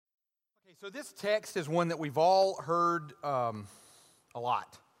So this text is one that we've all heard a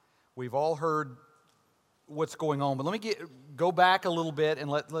lot. We've all heard what's going on, but let me go back a little bit and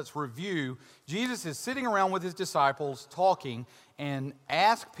let's review. Jesus is sitting around with his disciples talking and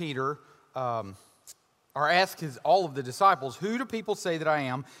ask Peter, all of the disciples, who do people say that I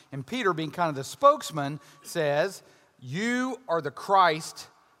am? And Peter, being kind of the spokesman, says, you are the Christ,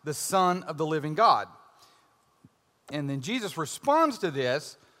 the Son of the living God. And then Jesus responds to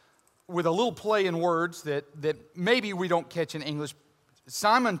this with a little play in words that maybe we don't catch in English.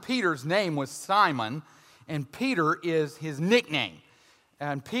 Simon Peter's name was Simon, and Peter is his nickname.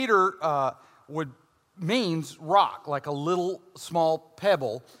 And Peter means rock, like a little small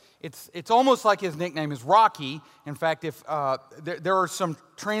pebble. It's almost like his nickname is Rocky. In fact, if there are some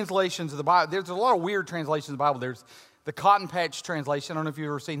translations of the Bible, there's a lot of weird translations of the Bible. There's the Cotton Patch translation. I don't know if you've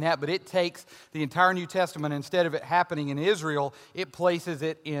ever seen that, but it takes the entire New Testament, instead of it happening in Israel, it places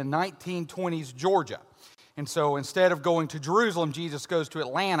it in 1920s Georgia. And so instead of going to Jerusalem, Jesus goes to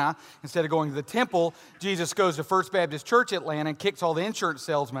Atlanta. Instead of going to the temple, Jesus goes to First Baptist Church Atlanta and kicks all the insurance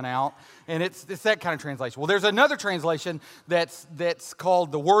salesmen out. And it's that kind of translation. Well, there's another translation that's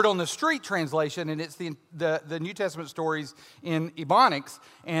called the Word on the Street translation, and it's the New Testament stories in Ebonics.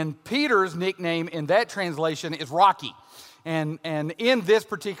 And Peter's nickname in that translation is Rocky. And in this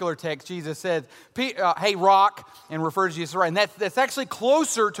particular text, Jesus said, hey, rock, and refers to Jesus as rock. And that's actually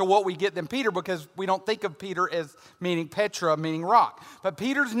closer to what we get than Peter, because we don't think of Peter as meaning Petra, meaning rock. But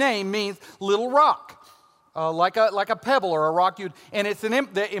Peter's name means little rock, like a pebble or a rock. And it's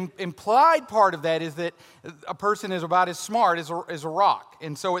the implied part of that is that a person is about as smart as a rock.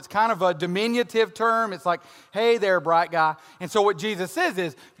 And so it's kind of a diminutive term. It's like, hey there, bright guy. And so what Jesus says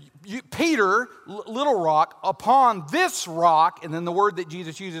is, Peter, little rock, upon this rock, and then the word that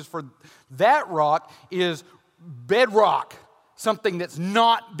Jesus uses for that rock is bedrock, something that's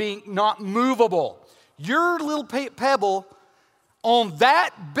not movable. Your little pebble, on that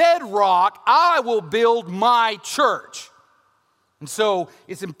bedrock, I will build my church. And so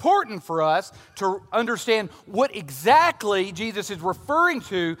it's important for us to understand what exactly Jesus is referring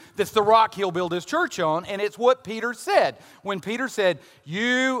to that's the rock he'll build his church on, and it's what Peter said. When Peter said,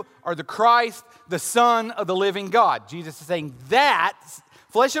 you are the Christ, the Son of the living God. Jesus is saying that,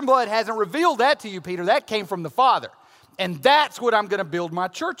 flesh and blood hasn't revealed that to you, Peter. That came from the Father. And that's what I'm going to build my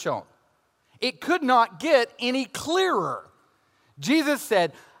church on. It could not get any clearer. Jesus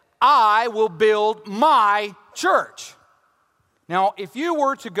said, I will build my church. Now, if you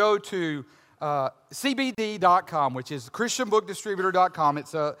were to go to CBD.com, which is ChristianBookDistributor.com,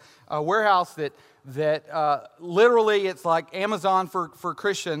 it's a warehouse that literally it's like Amazon for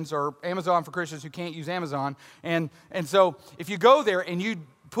Christians, or Amazon for Christians who can't use Amazon. And so if you go there and you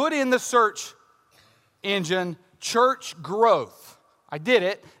put in the search engine church growth, I did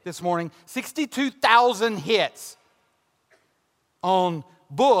it this morning, 62,000 hits on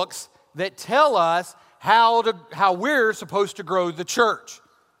books that tell us how we're supposed to grow the church.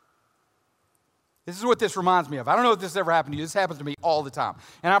 This is what this reminds me of. I don't know if this has ever happened to you. This happens to me all the time.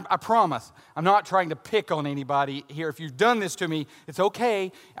 And I promise, I'm not trying to pick on anybody here. If you've done this to me, it's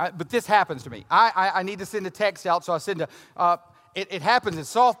okay, but this happens to me. I need to send a text out, so I send it happens in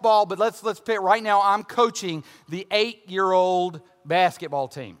softball, but let's pick. Right now, I'm coaching the 8-year-old basketball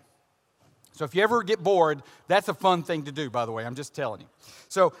team. So if you ever get bored, that's a fun thing to do, by the way. I'm just telling you.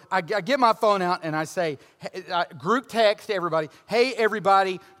 So I get my phone out and I say, group text to everybody, hey,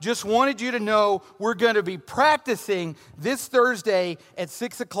 everybody, just wanted you to know we're going to be practicing this Thursday at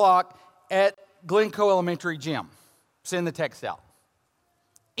 6 o'clock at Glencoe Elementary Gym. Send the text out.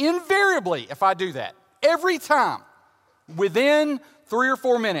 Invariably, if I do that, every time, within 3 or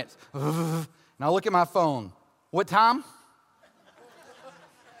 4 minutes, and I look at my phone, what time?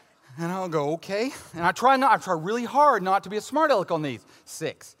 And I'll go, okay. And I try really hard not to be a smart aleck on these.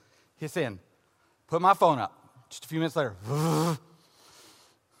 6. Hit send. Put my phone up. Just a few minutes later.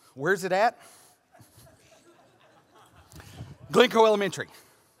 Where's it at? Glencoe Elementary.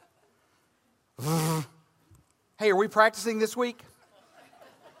 Hey, are we practicing this week?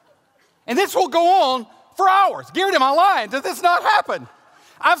 And this will go on for hours. Garrett, am I lying? Does this not happen?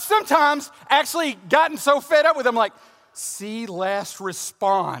 I've sometimes actually gotten so fed up with them, like, see last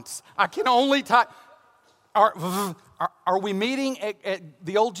response. I can only type. Are we meeting at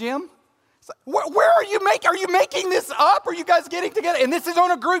the old gym? Where are you making? Are you making this up? Are you guys getting together? And this is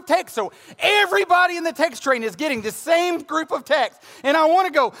on a group text, so everybody in the text train is getting the same group of text. And I want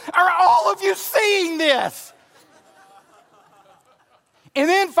to go, are all of you seeing this? And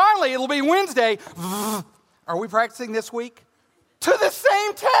then finally, it'll be Wednesday. Are we practicing this week? To the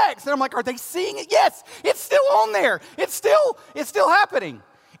same text. And I'm like, are they seeing it? Yes, it's still on there. It's still happening.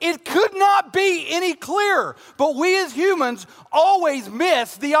 It could not be any clearer. But we as humans always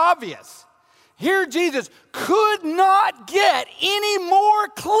miss the obvious. Here Jesus could not get any more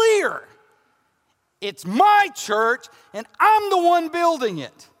clear. It's my church, and I'm the one building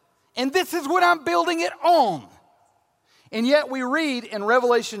it. And this is what I'm building it on. And yet we read in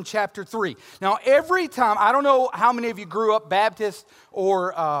Revelation chapter 3. Now every time, I don't know how many of you grew up Baptist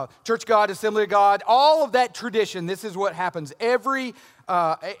or Church of God, Assembly of God, all of that tradition, this is what happens every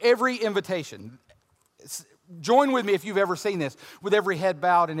invitation. Join with me if you've ever seen this, with every head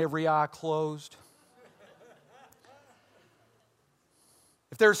bowed and every eye closed.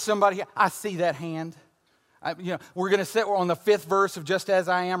 If there's somebody, I see that hand. We're going to sit on the 5th verse of Just As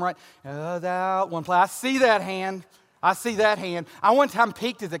I Am, right? Thou one place. I see that hand. I see that hand. I one time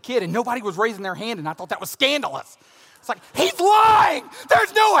peeked as a kid and nobody was raising their hand and I thought that was scandalous. It's like, he's lying.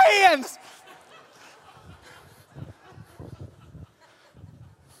 There's no hands.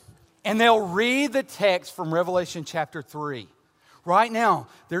 And they'll read the text from Revelation chapter 3. Right now,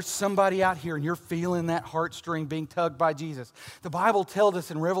 there's somebody out here and you're feeling that heartstring being tugged by Jesus. The Bible tells us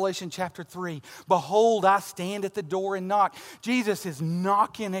in Revelation chapter 3, behold, I stand at the door and knock. Jesus is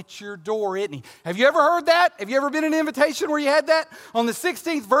knocking at your door, isn't he? Have you ever heard that? Have you ever been in an invitation where you had that? On the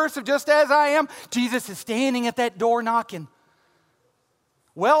 16th verse of Just As I Am, Jesus is standing at that door knocking.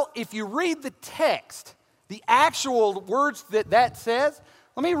 Well, if you read the text, the actual words that says,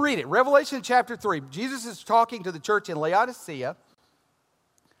 let me read it. Revelation chapter 3. Jesus is talking to the church in Laodicea.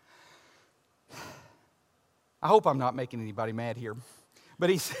 I hope I'm not making anybody mad here.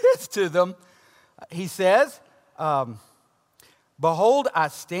 But he says to them, behold, I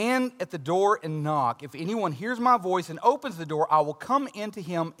stand at the door and knock. If anyone hears my voice and opens the door, I will come into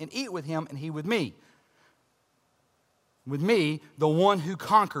him and eat with him and he with me. With me, the one who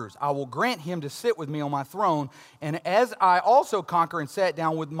conquers. I will grant him to sit with me on my throne. And as I also conquer and sat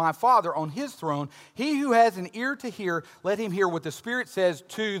down with my Father on his throne, he who has an ear to hear, let him hear what the Spirit says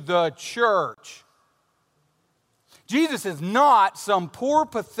to the church. Jesus is not some poor,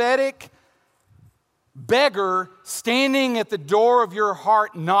 pathetic beggar standing at the door of your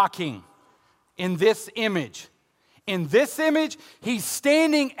heart knocking in this image. In this image, he's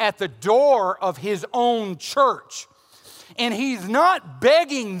standing at the door of his own church. And he's not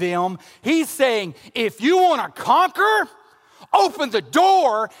begging them. He's saying, if you want to conquer, open the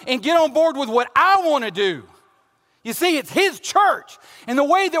door and get on board with what I want to do. You see, it's his church. And the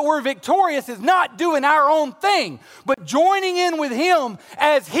way that we're victorious is not doing our own thing, but joining in with him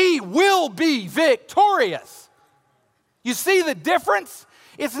as he will be victorious. You see the difference?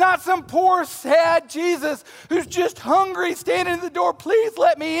 It's not some poor, sad Jesus who's just hungry, standing at the door, please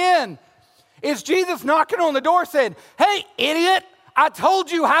let me in. It's Jesus knocking on the door saying, hey, idiot, I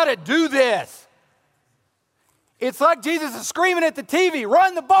told you how to do this. It's like Jesus is screaming at the TV,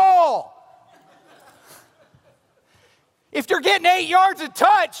 run the ball. If you're getting 8 yards of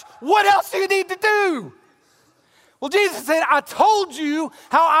touch, what else do you need to do? Well, Jesus said, I told you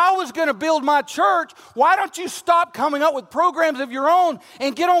how I was going to build my church. Why don't you stop coming up with programs of your own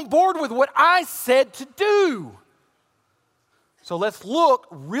and get on board with what I said to do? So let's look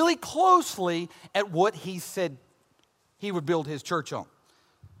really closely at what he said he would build his church on.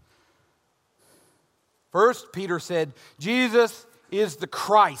 First, Peter said, Jesus is the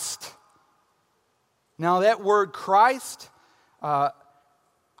Christ. Now that word Christ, I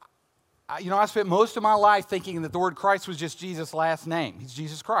spent most of my life thinking that the word Christ was just Jesus' last name. He's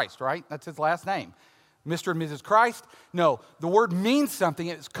Jesus Christ, right? That's his last name. Mr. and Mrs. Christ. No, the word means something.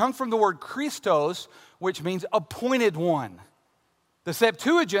 It comes from the word Christos, which means appointed one. The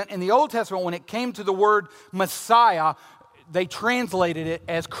Septuagint in the Old Testament, when it came to the word Messiah, they translated it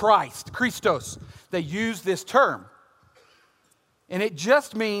as Christ, Christos. They used this term. And it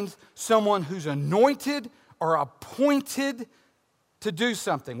just means someone who's anointed or appointed to do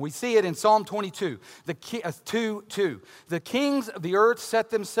something. We see it in Psalm 22, 2:2. The kings of the earth set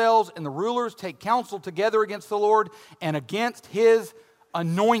themselves, and the rulers take counsel together against the Lord and against his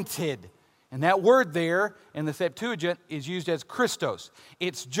anointed. And that word there in the Septuagint is used as Christos.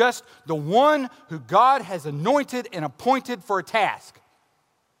 It's just the one who God has anointed and appointed for a task.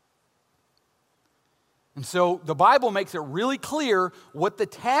 And so the Bible makes it really clear what the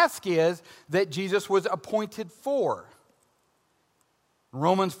task is that Jesus was appointed for. In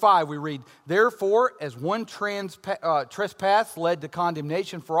Romans 5 we read, therefore, as one trespass led to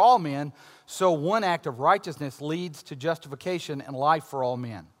condemnation for all men, so one act of righteousness leads to justification and life for all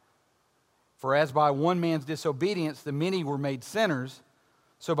men. For as by one man's disobedience the many were made sinners,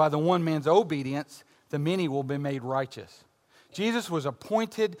 so by the one man's obedience the many will be made righteous. Jesus was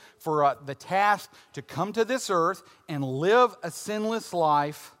appointed for the task to come to this earth and live a sinless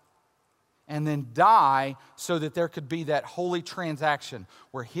life and then die so that there could be that holy transaction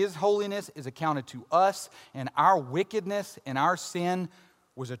where his holiness is accounted to us and our wickedness and our sin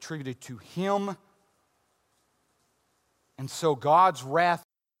was attributed to him. And so God's wrath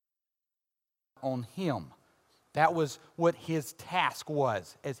on him. That was what his task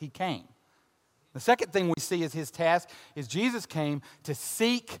was as he came. The second thing we see as his task is Jesus came to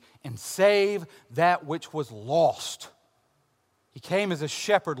seek and save that which was lost. He came as a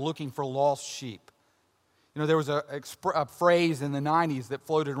shepherd looking for lost sheep. You know, there was a phrase in the 90s that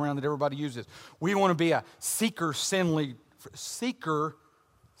floated around that everybody uses. We want to be a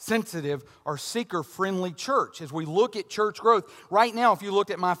seeker-sensitive or seeker-friendly church. As we look at church growth, right now, if you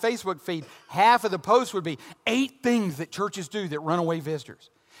looked at my Facebook feed, half of the posts would be 8 things that churches do that run away visitors.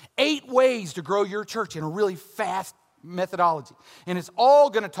 8 ways to grow your church in a really fast methodology. And it's all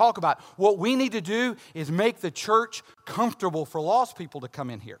going to talk about what we need to do is make the church comfortable for lost people to come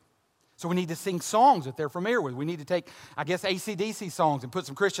in here. So we need to sing songs that they're familiar with. We need to take, I guess, AC/DC songs and put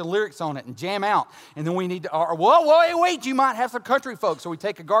some Christian lyrics on it and jam out. And then we need to, wait, you might have some country folks. So we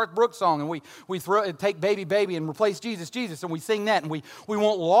take a Garth Brooks song and we take Baby Baby and replace Jesus, Jesus, and we sing that. And we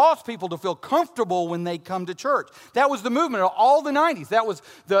want lost people to feel comfortable when they come to church. That was the movement of all the 90s. That was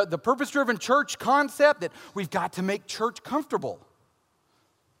the purpose-driven church concept that we've got to make church comfortable.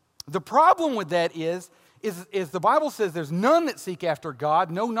 The problem with that is the Bible says there's none that seek after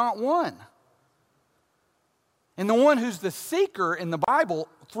God, no, not one. And the one who's the seeker in the Bible,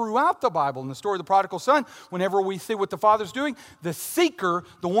 throughout the Bible, in the story of the prodigal son, whenever we see what the Father's doing, the seeker,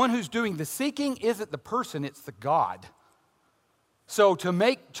 the one who's doing the seeking, isn't the person, it's the God. So to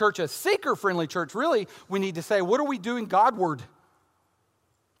make church a seeker-friendly church, really, we need to say, what are we doing Godward?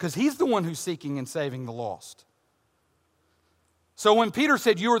 Because he's the one who's seeking and saving the lost. So when Peter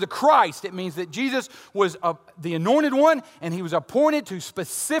said, you are the Christ, it means that Jesus was the anointed one and he was appointed to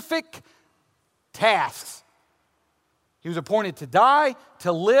specific tasks. He was appointed to die,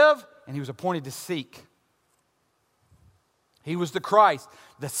 to live, and he was appointed to seek. He was the Christ,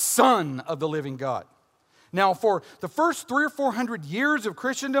 the Son of the living God. Now, for the first 300 or 400 years of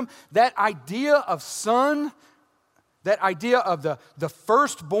Christendom, that idea of son, that idea of the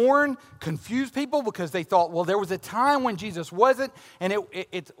firstborn confused people because they thought, well, there was a time when Jesus wasn't, and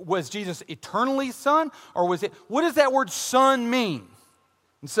it was Jesus eternally son, or was it, what does that word son mean?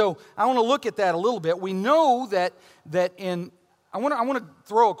 And so I want to look at that a little bit. We know that I want to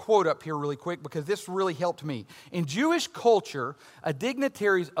throw a quote up here really quick because this really helped me. In Jewish culture, a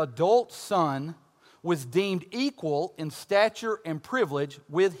dignitary's adult son was deemed equal in stature and privilege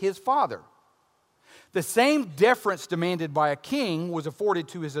with his father. The same deference demanded by a king was afforded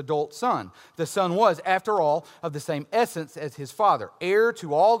to his adult son. The son was, after all, of the same essence as his father, heir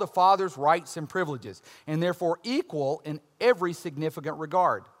to all the father's rights and privileges, and therefore equal in every significant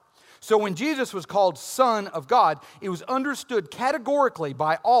regard. So when Jesus was called Son of God, it was understood categorically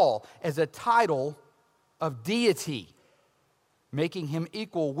by all as a title of deity, making him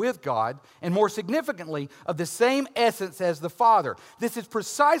equal with God, and more significantly, of the same essence as the Father. This is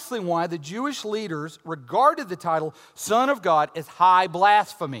precisely why the Jewish leaders regarded the title Son of God as high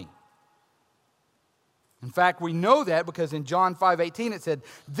blasphemy. In fact, we know that because in John 5:18 it said,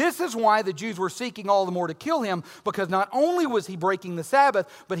 this is why the Jews were seeking all the more to kill him, because not only was he breaking the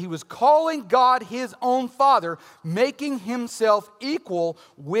Sabbath, but he was calling God his own Father, making himself equal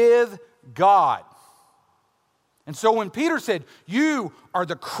with God. And so when Peter said, you are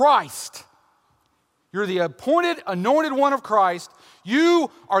the Christ, you're the appointed, anointed one of Christ,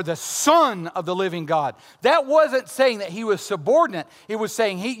 you are the Son of the living God. That wasn't saying that he was subordinate. It was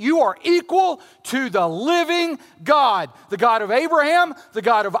saying you are equal to the living God, the God of Abraham, the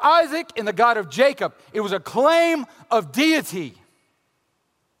God of Isaac, and the God of Jacob. It was a claim of deity.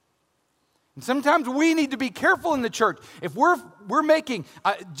 And sometimes we need to be careful in the church. If we're making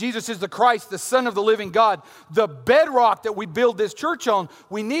Jesus is the Christ, the Son of the living God, the bedrock that we build this church on,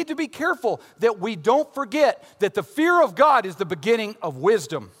 we need to be careful that we don't forget that the fear of God is the beginning of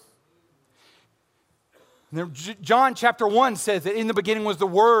wisdom. John chapter 1 says that in the beginning was the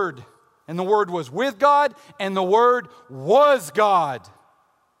Word, and the Word was with God, and the Word was God.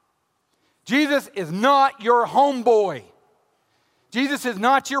 Jesus is not your homeboy. Jesus is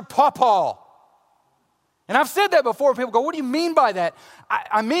not your pawpaw. And I've said that before. People go, what do you mean by that?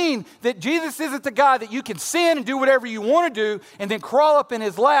 I mean that Jesus isn't the guy that you can sin and do whatever you want to do and then crawl up in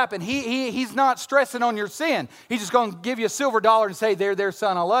his lap and he's not stressing on your sin. He's just going to give you a silver dollar and say, there,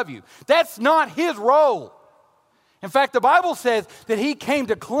 son, I love you. That's not his role. In fact, the Bible says that he came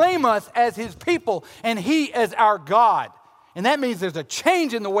to claim us as his people and he as our God. And that means there's a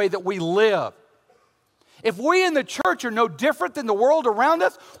change in the way that we live. If we in the church are no different than the world around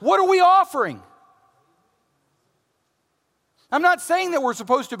us, what are we offering? I'm not saying that we're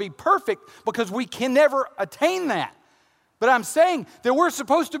supposed to be perfect because we can never attain that. But I'm saying that we're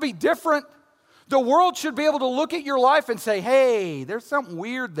supposed to be different. The world should be able to look at your life and say, hey, there's something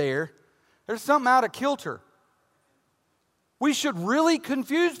weird there. There's something out of kilter. We should really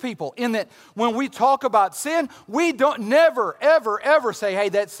confuse people in that when we talk about sin, we don't never, ever, ever say, hey,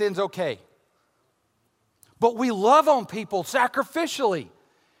 that sin's okay. But we love on people sacrificially.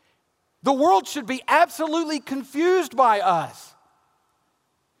 The world should be absolutely confused by us.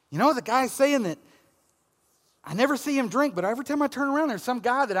 You know, the guy's saying that I never see him drink, but every time I turn around, there's some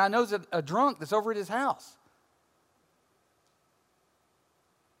guy that I know is a drunk that's over at his house.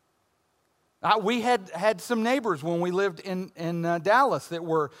 We had some neighbors when we lived in Dallas that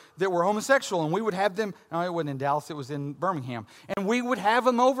were homosexual, and we would have them. No, it wasn't in Dallas; it was in Birmingham. And we would have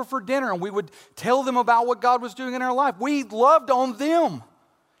them over for dinner, and we would tell them about what God was doing in our life. We loved on them,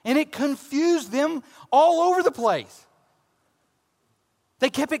 and it confused them all over the place.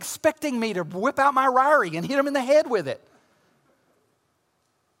 They kept expecting me to whip out my Ryrie and hit them in the head with it.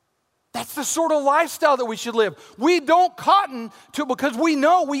 That's the sort of lifestyle that we should live. We don't cotton to because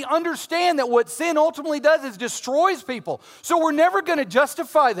we understand that what sin ultimately does is destroys people. So we're never going to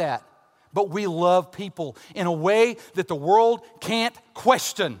justify that. But we love people in a way that the world can't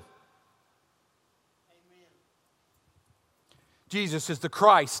question. Amen. Jesus is the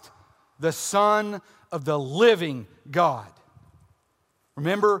Christ, the Son of the living God.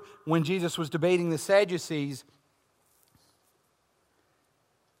 Remember when Jesus was debating the Sadducees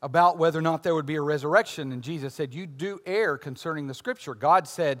about whether or not there would be a resurrection, and Jesus said, you do err concerning the Scripture. God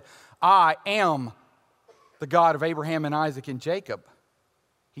said, I am the God of Abraham and Isaac and Jacob.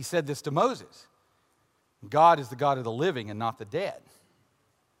 He said this to Moses. God is the God of the living and not the dead.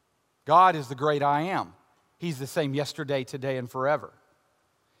 God is the great I am. He's the same yesterday, today, and forever.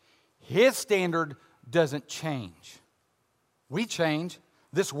 His standard doesn't change. We change.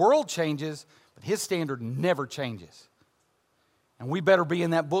 This world changes, but His standard never changes. And we better be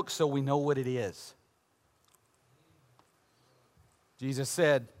in that book so we know what it is. Jesus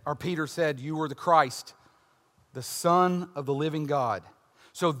said, or Peter said, you are the Christ, the Son of the living God.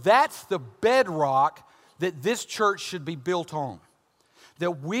 So that's the bedrock that this church should be built on.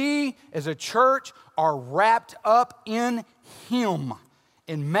 That we as a church are wrapped up in Him,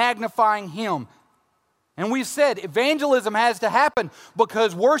 in magnifying Him. And we said evangelism has to happen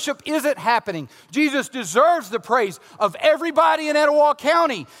because worship isn't happening. Jesus deserves the praise of everybody in Etowah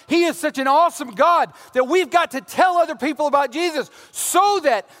County. He is such an awesome God that we've got to tell other people about Jesus so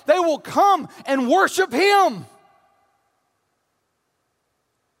that they will come and worship Him.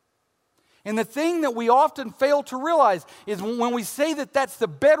 And the thing that we often fail to realize is when we say that that's the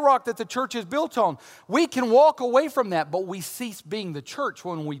bedrock that the church is built on, we can walk away from that, but we cease being the church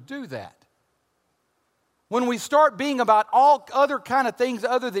when we do that. When we start being about all other kind of things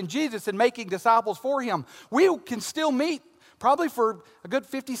other than Jesus and making disciples for Him, we can still meet probably for a good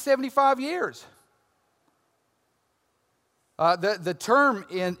 50, 75 years. The term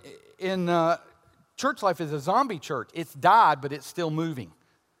in church life is a zombie church. It's died, but it's still moving.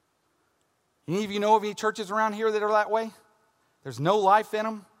 Any of you know of any churches around here that are that way? There's no life in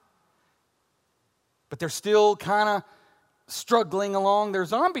them, but they're still kind of struggling along. They're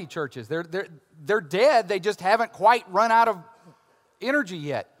zombie churches. They're dead. They just haven't quite run out of energy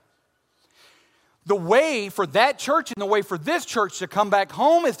yet. The way for that church and the way for this church to come back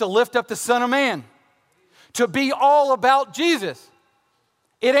home is to lift up the Son of Man. To be all about Jesus.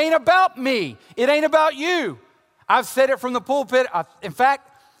 It ain't about me. It ain't about you. I've said it from the pulpit. In fact,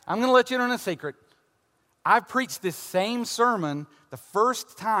 I'm going to let you in on a secret. I preached this same sermon the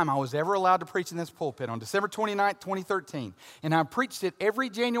first time I was ever allowed to preach in this pulpit on December 29th, 2013. And I've preached it every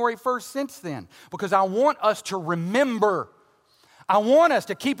January 1st since then because I want us to remember. I want us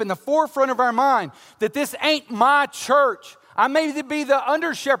to keep in the forefront of our mind that this ain't my church. I may be the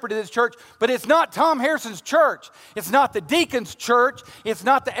under shepherd of this church, but it's not Tom Harrison's church. It's not the deacon's church. It's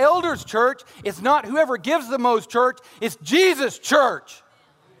not the elder's church. It's not whoever gives the most church. It's Jesus' church.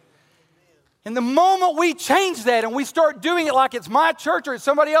 And the moment we change that and we start doing it like it's my church or it's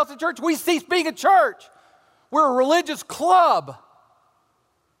somebody else's church, we cease being a church. We're a religious club.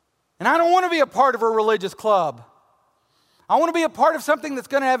 And I don't want to be a part of a religious club. I want to be a part of something that's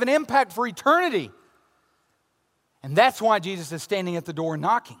going to have an impact for eternity. And that's why Jesus is standing at the door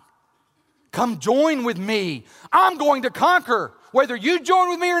knocking. Come join with me. I'm going to conquer. Whether you join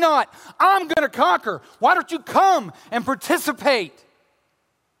with me or not, I'm going to conquer. Why don't you come and participate?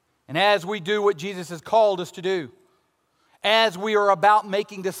 And as we do what Jesus has called us to do, as we are about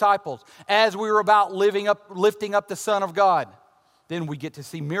making disciples, as we are about lifting up the Son of God, then we get to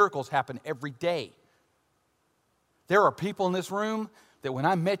see miracles happen every day. There are people in this room that when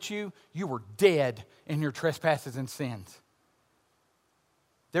I met you, you were dead in your trespasses and sins.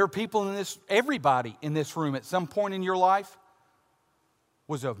 There are people everybody in this room at some point in your life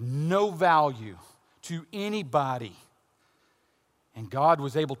was of no value to anybody. And God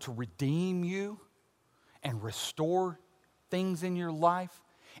was able to redeem you and restore things in your life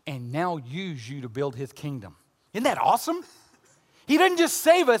and now use you to build His kingdom. Isn't that awesome? He doesn't just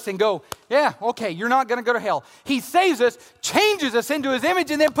save us and go, yeah, okay, you're not going to go to hell. He saves us, changes us into His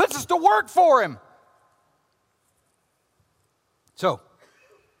image, and then puts us to work for Him. So,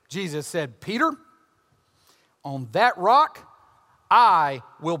 Jesus said, Peter, on that rock, I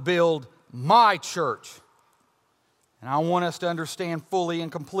will build my church. And I want us to understand fully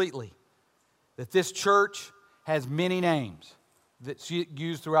and completely that this church has many names that's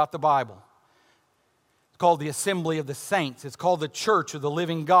used throughout the Bible. It's called the Assembly of the Saints. It's called the Church of the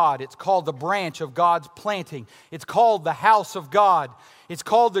Living God. It's called the branch of God's planting. It's called the House of God. It's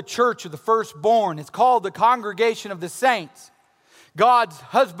called the Church of the Firstborn. It's called the Congregation of the Saints. God's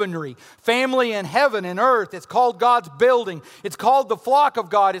husbandry, family in heaven and earth. It's called God's building. It's called the flock of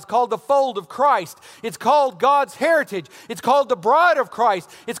God. It's called the fold of Christ. It's called God's heritage. It's called the bride of Christ.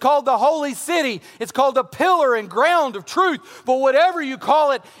 It's called the holy city. It's called the pillar and ground of truth. But whatever you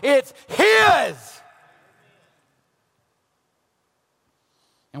call it, it's His.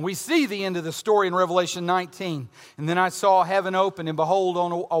 And we see the end of the story in Revelation 19. And then I saw heaven open, and behold,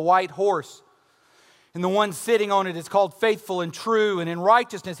 on a white horse. And the one sitting on it is called Faithful and True, and in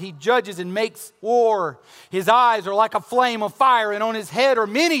righteousness He judges and makes war. His eyes are like a flame of fire, and on His head are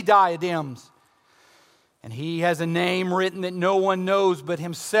many diadems. And He has a name written that no one knows but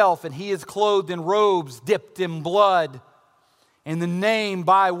Himself, and He is clothed in robes dipped in blood. And the name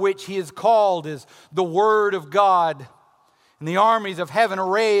by which He is called is the Word of God. And the armies of heaven,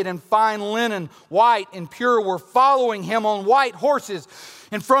 arrayed in fine linen, white and pure, were following Him on white horses.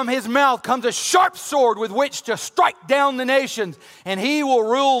 And from His mouth comes a sharp sword with which to strike down the nations. And He will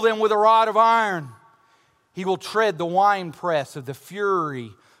rule them with a rod of iron. He will tread the winepress of the fury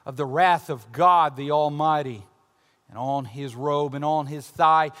of the wrath of God the Almighty. And on His robe and on His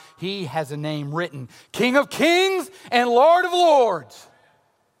thigh, He has a name written, King of Kings and Lord of Lords.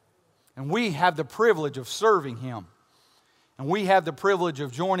 And we have the privilege of serving Him. And we have the privilege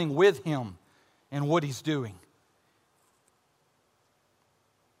of joining with Him in what He's doing.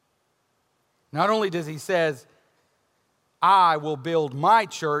 Not only does He says, I will build my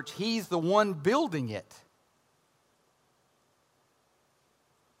church, He's the one building it.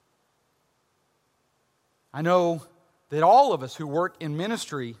 I know that all of us who work in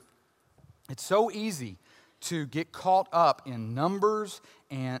ministry, it's so easy to get caught up in numbers,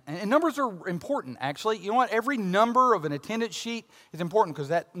 and numbers are important, actually. You know what? Every number of an attendance sheet is important because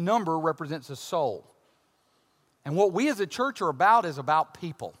that number represents a soul. And what we as a church are about is about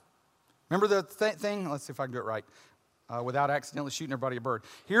people. Remember the thing? Let's see if I can do it right without accidentally shooting everybody a bird.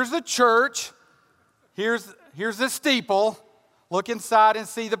 Here's the church. Here's the steeple. Look inside and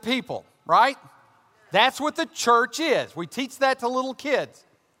see the people, right? That's what the church is. We teach that to little kids.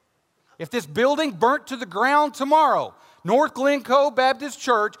 If this building burnt to the ground tomorrow, North Glencoe Baptist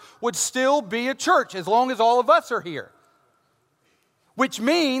Church would still be a church as long as all of us are here. Which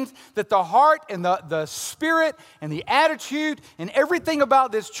means that the heart and the spirit and the attitude and everything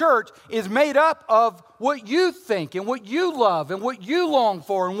about this church is made up of what you think and what you love and what you long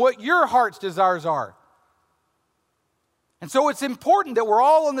for and what your heart's desires are. And so it's important that we're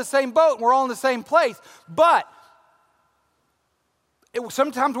all in the same boat and we're all in the same place. But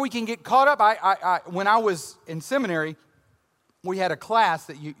sometimes we can get caught up. When I was in seminary, we had a class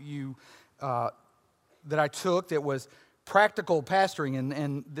that that I took that was practical pastoring,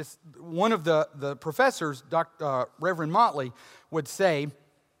 and this one of the professors, Reverend Motley, would say,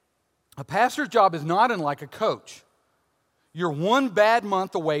 a pastor's job is not unlike a coach. You're one bad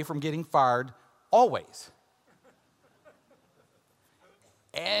month away from getting fired always.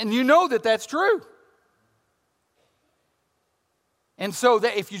 And you know that that's true. And so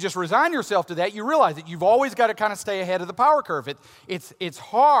that if you just resign yourself to that, you realize that you've always got to kind of stay ahead of the power curve. It's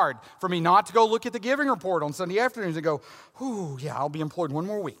hard for me not to go look at the giving report on Sunday afternoons and go, ooh, yeah, I'll be employed one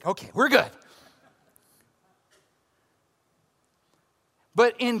more week. Okay, we're good.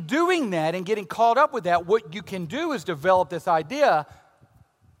 But in doing that and getting caught up with that, what you can do is develop this idea,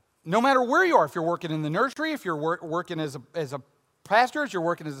 no matter where you are, if you're working in the nursery, if you're working as a pastor, if you're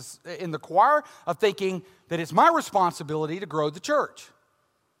working in the choir, of thinking that it's my responsibility to grow the church.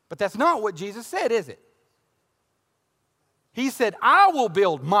 But that's not what Jesus said, is it? He said, I will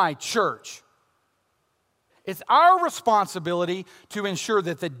build my church. It's our responsibility to ensure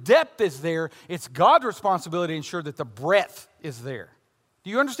that the depth is there. It's God's responsibility to ensure that the breadth is there.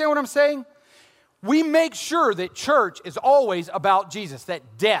 Do you understand what I'm saying? We make sure that church is always about Jesus,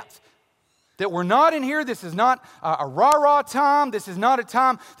 that depth. That we're not in here, this is not a rah-rah time, this is not a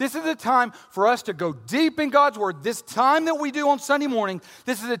time, this is a time for us to go deep in God's Word. This time that we do on Sunday morning,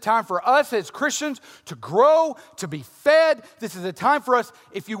 this is a time for us as Christians to grow, to be fed. This is a time for us,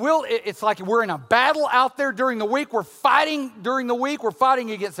 if you will, it's like we're in a battle out there during the week. We're fighting during the week, we're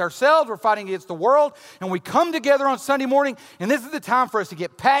fighting against ourselves, we're fighting against the world, and we come together on Sunday morning, and this is the time for us to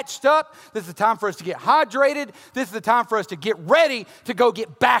get patched up, this is the time for us to get hydrated, this is the time for us to get ready to go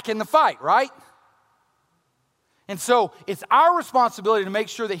get back in the fight, right? And so it's our responsibility to make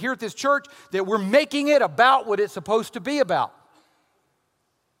sure that here at this church that we're making it about what it's supposed to be about.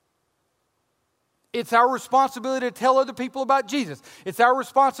 It's our responsibility to tell other people about Jesus. It's our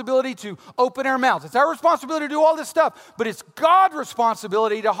responsibility to open our mouths. It's our responsibility to do all this stuff. But it's God's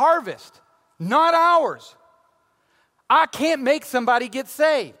responsibility to harvest, not ours. I can't make somebody get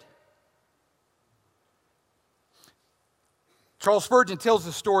saved. Charles Spurgeon tells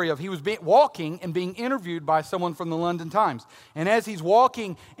the story of he was walking and being interviewed by someone from the London Times. And as he's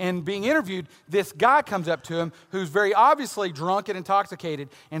walking and being interviewed, this guy comes up to him who's very obviously drunk and intoxicated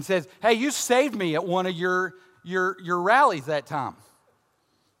and says, hey, you saved me at one of your rallies that time.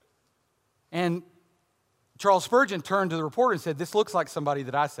 And Charles Spurgeon turned to the reporter and said, this looks like somebody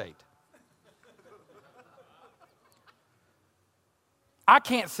that I saved. I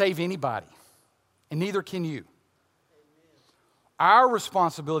can't save anybody, and neither can you. Our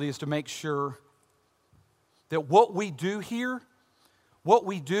responsibility is to make sure that what we do here, what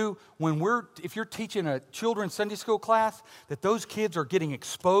we do if you're teaching a children's Sunday school class, that those kids are getting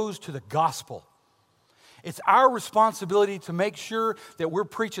exposed to the gospel. It's our responsibility to make sure that we're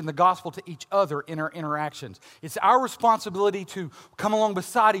preaching the gospel to each other in our interactions. It's our responsibility to come along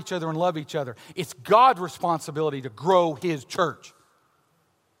beside each other and love each other. It's God's responsibility to grow His church.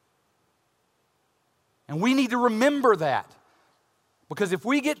 And we need to remember that. Because if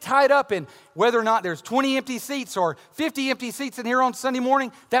we get tied up in whether or not there's 20 empty seats or 50 empty seats in here on Sunday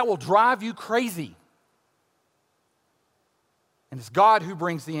morning, that will drive you crazy. And it's God who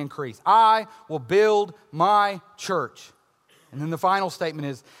brings the increase. I will build my church. And then the final statement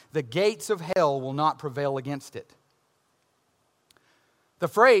is, the gates of hell will not prevail against it. The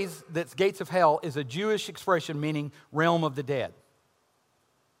phrase that's gates of hell is a Jewish expression meaning realm of the dead.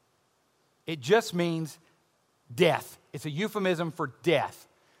 It just means death. It's a euphemism for death,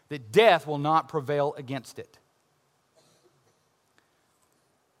 that death will not prevail against it.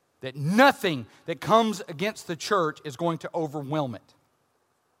 That nothing that comes against the church is going to overwhelm it.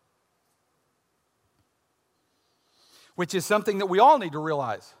 Which is something that we all need to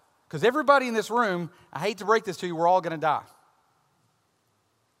realize. Because everybody in this room, I hate to break this to you, we're all going to die.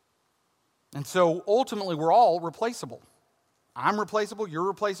 And so ultimately we're all replaceable. I'm replaceable, you're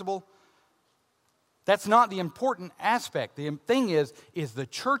replaceable. That's not the important aspect. The thing is the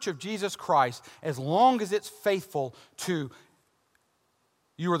church of Jesus Christ, as long as it's faithful to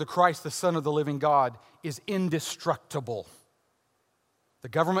you are the Christ, the Son of the living God, is indestructible. The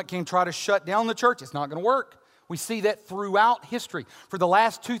government can try to shut down the church. It's not going to work. We see that throughout history. For the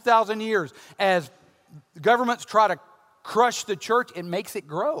last 2,000 years, as governments try to crush the church, it makes it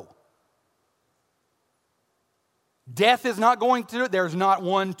grow. Death is not going to, there's not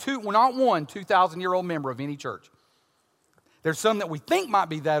one 2,000-year-old member of any church. There's some that we think might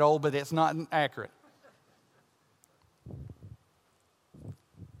be that old, but it's not accurate.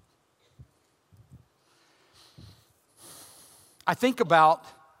 I think about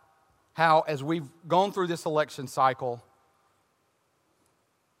how, as we've gone through this election cycle,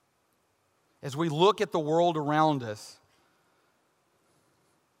 as we look at the world around us,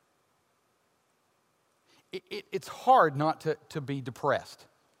 it's hard not to be depressed.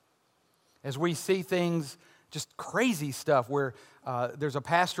 As we see things, just crazy stuff where there's a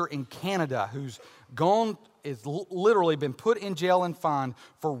pastor in Canada who's literally been put in jail and fined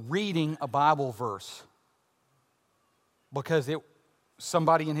for reading a Bible verse because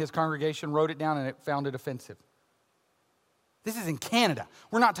somebody in his congregation wrote it down and it found it offensive. This is in Canada.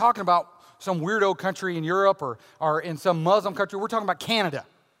 We're not talking about some weirdo country in Europe or in some Muslim country. We're talking about Canada.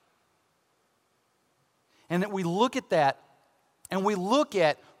 And that we look at that, and we look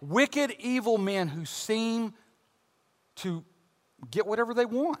at wicked, evil men who seem to get whatever they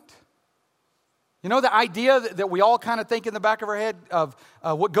want. You know, the idea that we all kind of think in the back of our head of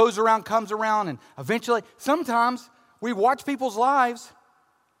what goes around comes around, and eventually, sometimes we watch people's lives,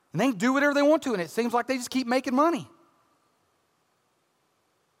 and they do whatever they want to, and it seems like they just keep making money.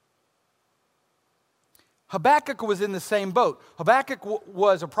 Habakkuk was in the same boat. Habakkuk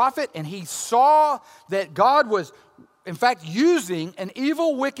was a prophet, and he saw that God was, in fact, using an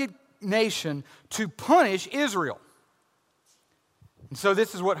evil, wicked nation to punish Israel. And so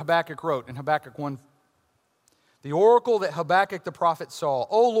this is what Habakkuk wrote in Habakkuk 1. The oracle that Habakkuk the prophet saw.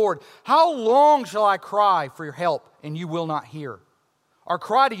 O Lord, how long shall I cry for your help, and you will not hear? Or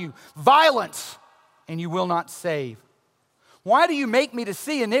cry to you, violence, and you will not save? Why do you make me to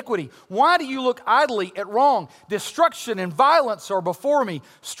see iniquity? Why do you look idly at wrong? Destruction and violence are before me.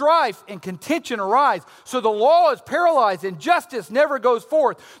 Strife and contention arise. So the law is paralyzed and justice never goes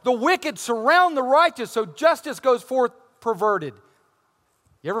forth. The wicked surround the righteous, so justice goes forth perverted.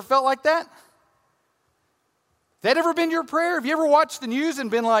 You ever felt like that? That ever been your prayer? Have you ever watched the news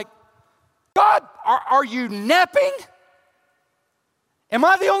and been like, God, are you napping? Am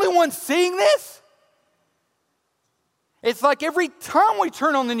I the only one seeing this? It's like every time we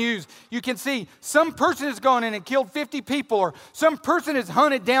turn on the news, you can see some person has gone in and killed 50 people, or some person has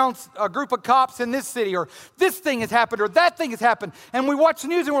hunted down a group of cops in this city, or this thing has happened, or that thing has happened. And we watch the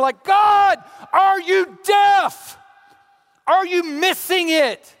news and we're like, God, are you deaf? Are you missing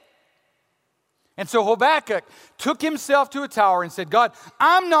it? And so Habakkuk took himself to a tower and said, God,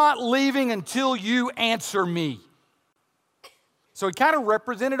 I'm not leaving until you answer me. So he kind of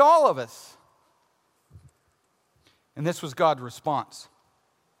represented all of us. And this was God's response.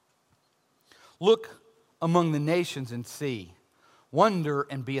 Look among the nations and see. Wonder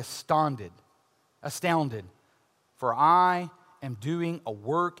and be astounded. For I am doing a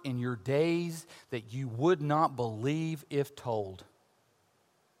work in your days that you would not believe if told.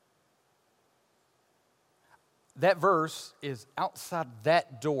 That verse is outside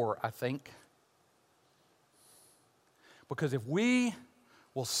that door, I think. Because if we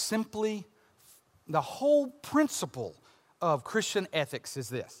will simply, the whole principle of Christian ethics is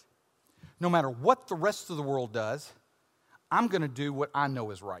this. No matter what the rest of the world does, I'm going to do what I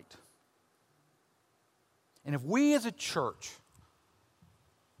know is right. And if we as a church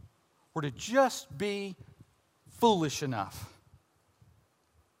were to just be foolish enough,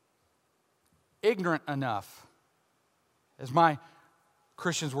 ignorant enough, as my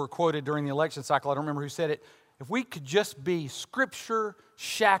Christians were quoted during the election cycle, I don't remember who said it, if we could just be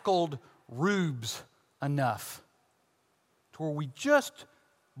scripture-shackled rubes enough to where we just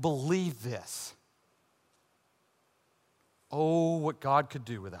believe this, oh, what God could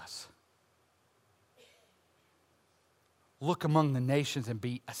do with us. Look among the nations and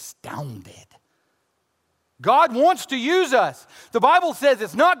be astounded. God wants to use us. The Bible says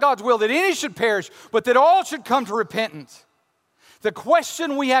it's not God's will that any should perish, but that all should come to repentance. The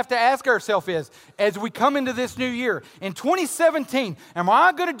question we have to ask ourselves is, as we come into this new year, in 2017, am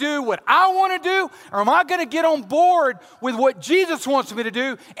I going to do what I want to do, or am I going to get on board with what Jesus wants me to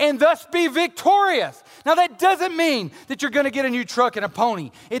do and thus be victorious? Now, that doesn't mean that you're going to get a new truck and a pony.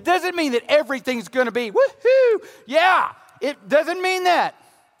 It doesn't mean that everything's going to be, woohoo, yeah, it doesn't mean that.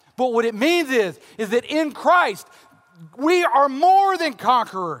 But what it means is that in Christ, we are more than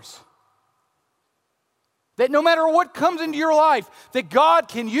conquerors. That no matter what comes into your life, that God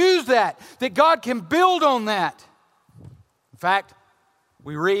can use that God can build on that. In fact,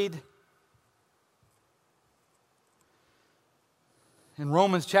 we read in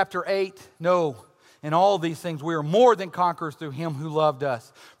Romans chapter 8, no, in all these things we are more than conquerors through him who loved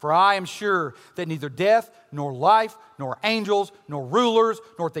us. For I am sure that neither death, nor life, nor angels, nor rulers,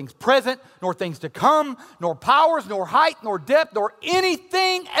 nor things present, nor things to come, nor powers, nor height, nor depth, nor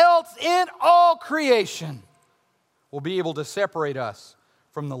anything else in all creation will be able to separate us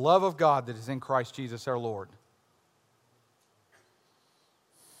from the love of God that is in Christ Jesus our Lord.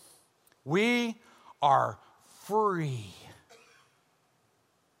 We are free.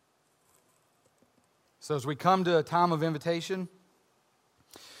 So as we come to a time of invitation,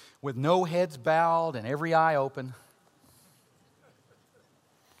 with no heads bowed and every eye open,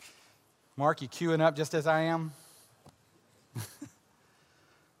 Mark, you queuing up just as I am?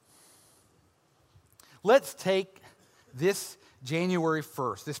 Let's take this January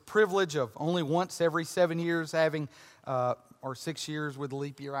 1st, this privilege of only once every 7 years having, or 6 years with the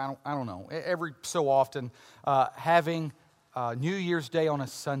leap year, I don't know, every so often having New Year's Day on a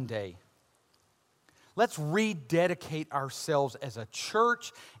Sunday. Let's rededicate ourselves as a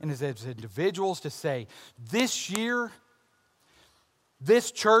church and as individuals to say, this year,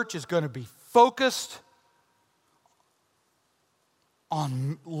 this church is going to be focused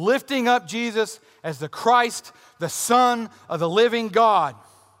on lifting up Jesus as the Christ, the Son of the living God.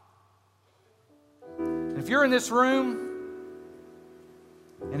 And if you're in this room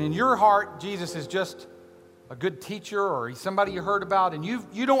and in your heart Jesus is just a good teacher or he's somebody you heard about and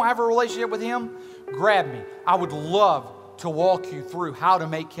you don't have a relationship with him, grab me. I would love to walk you through how to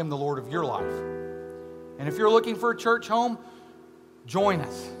make Him the Lord of your life. And if you're looking for a church home, join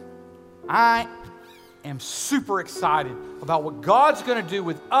us. I am super excited about what God's going to do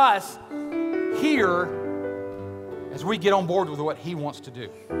with us here as we get on board with what He wants to do.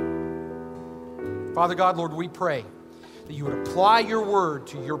 Father God, Lord, we pray that you would apply your word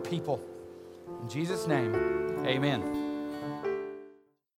to your people. In Jesus' name, amen.